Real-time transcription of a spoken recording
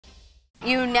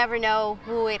You never know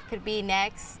who it could be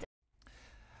next.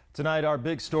 Tonight, our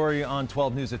big story on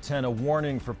 12 News at 10, a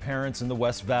warning for parents in the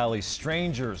West Valley,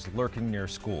 strangers lurking near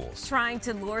schools. Trying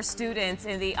to lure students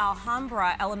in the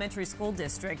Alhambra Elementary School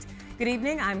District. Good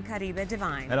evening, I'm Caribe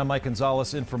Divine. And I'm Mike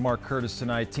Gonzalez in for Mark Curtis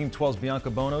tonight. Team 12's Bianca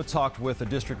Bono talked with a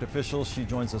district official. She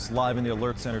joins us live in the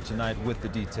Alert Center tonight with the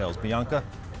details. Bianca?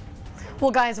 Well,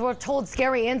 guys, we're told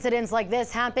scary incidents like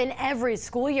this happen every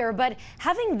school year, but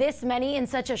having this many in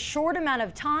such a short amount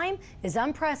of time is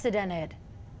unprecedented.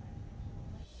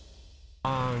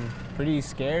 Pretty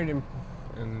scared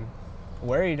and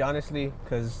worried, honestly,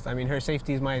 because, I mean, her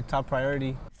safety is my top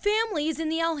priority. Families in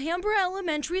the Alhambra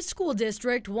Elementary School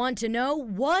District want to know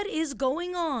what is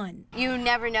going on. You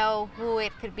never know who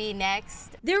it could be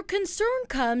next. Their concern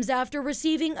comes after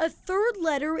receiving a third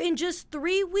letter in just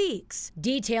 3 weeks,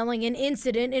 detailing an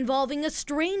incident involving a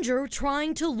stranger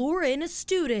trying to lure in a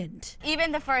student.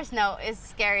 Even the first note is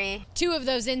scary. 2 of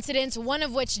those incidents, one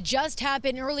of which just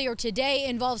happened earlier today,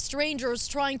 involved strangers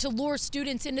trying to lure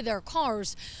students into their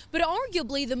cars. But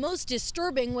arguably the most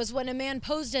disturbing was when a man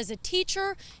posed as a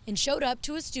teacher and showed up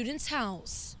to a student's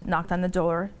house. Knocked on the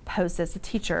door, posed as a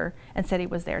teacher, and said he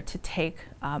was there to take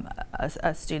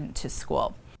a student to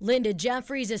school. Linda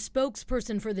Jeffries, a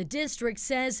spokesperson for the district,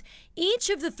 says each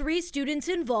of the 3 students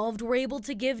involved were able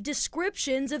to give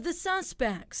descriptions of the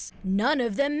suspects. None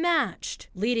of them matched,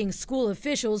 leading school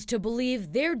officials to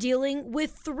believe they're dealing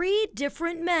with 3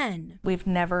 different men. We've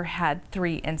never had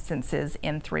 3 instances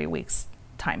in 3 weeks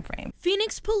time frame.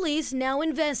 Phoenix police now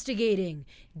investigating.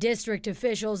 District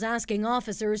officials asking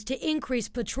officers to increase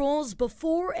patrols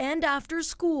before and after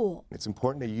school. It's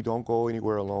important that you don't go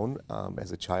anywhere alone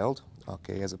as a child.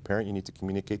 Okay, as a parent, you need to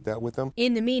communicate that with them.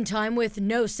 In the meantime, with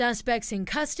no suspects in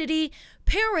custody,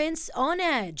 parents on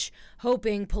edge,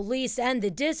 hoping police and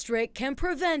the district can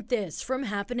prevent this from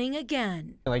happening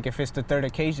again. Like, if it's the 3rd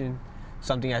occasion,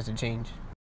 something has to change.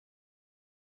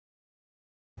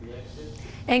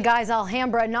 And guys,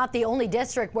 Alhambra, not the only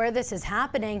district where this is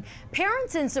happening.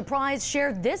 Parents in surprise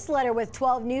shared this letter with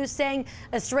 12 News saying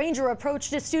a stranger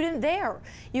approached a student there.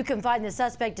 You can find the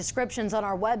suspect descriptions on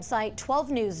our website,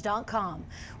 12news.com.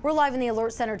 We're live in the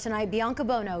Alert Center tonight. Bianca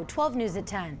Bono, 12 News at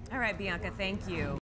 10. All right, Bianca, thank you.